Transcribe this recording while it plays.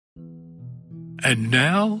And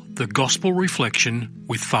now, the Gospel Reflection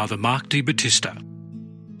with Father Mark De Battista.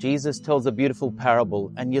 Jesus tells a beautiful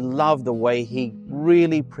parable, and you love the way he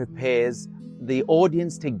really prepares the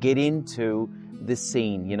audience to get into this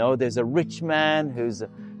scene. You know, there's a rich man who's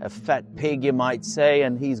a fat pig, you might say,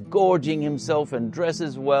 and he's gorging himself and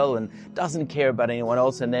dresses well and doesn't care about anyone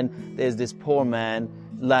else. And then there's this poor man,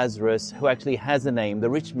 Lazarus, who actually has a name. The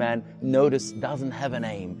rich man, notice, doesn't have a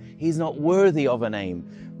name. He's not worthy of a name.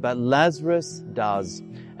 But Lazarus does.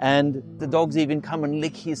 And the dogs even come and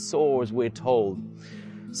lick his sores, we're told.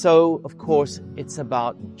 So, of course, it's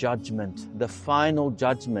about judgment, the final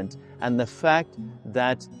judgment, and the fact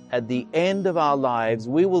that at the end of our lives,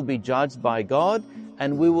 we will be judged by God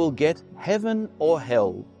and we will get heaven or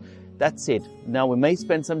hell. That's it. Now, we may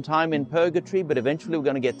spend some time in purgatory, but eventually we're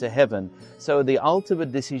going to get to heaven. So the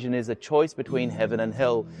ultimate decision is a choice between heaven and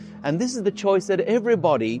hell. And this is the choice that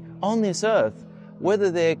everybody on this earth,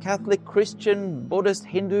 whether they're Catholic, Christian, Buddhist,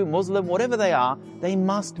 Hindu, Muslim, whatever they are, they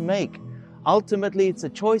must make. Ultimately, it's a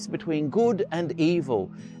choice between good and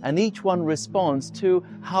evil, and each one responds to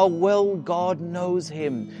how well God knows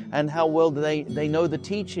him and how well they know the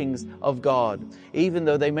teachings of God, even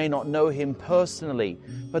though they may not know him personally.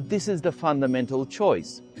 But this is the fundamental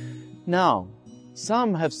choice. Now,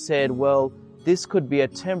 some have said, well, this could be a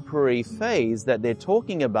temporary phase that they're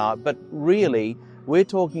talking about, but really, we're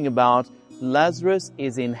talking about Lazarus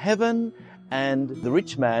is in heaven and the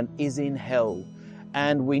rich man is in hell.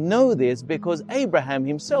 And we know this because Abraham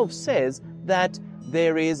himself says that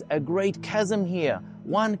there is a great chasm here.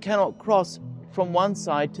 One cannot cross from one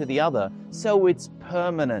side to the other. So it's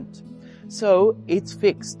permanent. So it's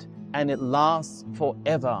fixed and it lasts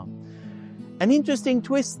forever. An interesting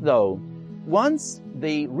twist though. Once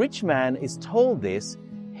the rich man is told this,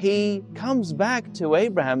 he comes back to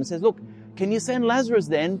Abraham and says, look, can you send Lazarus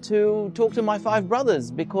then to talk to my 5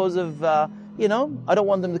 brothers because of, I don't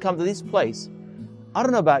want them to come to this place. I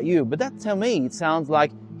don't know about you, but that to me, it sounds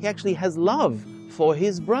like he actually has love for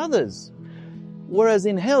his brothers. Whereas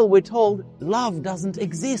in hell, we're told love doesn't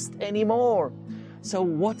exist anymore. So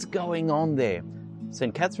what's going on there?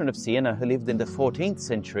 St. Catherine of Siena, who lived in the 14th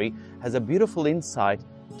century, has a beautiful insight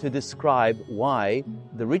to describe why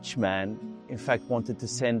the rich man in fact wanted to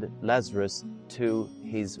send Lazarus to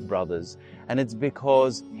his brothers. And it's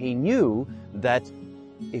because he knew that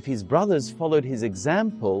if his brothers followed his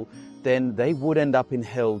example, then they would end up in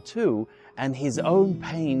hell too, and his own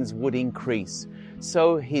pains would increase.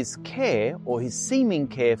 So his care, or his seeming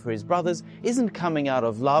care for his brothers, isn't coming out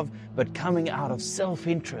of love, but coming out of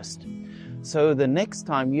self-interest. So the next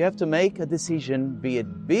time you have to make a decision, be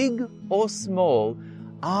it big or small,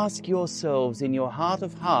 ask yourselves in your heart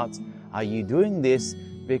of hearts, are you doing this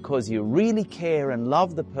because you really care and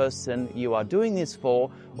love the person you are doing this for,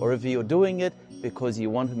 or if you're doing it because you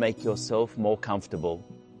want to make yourself more comfortable?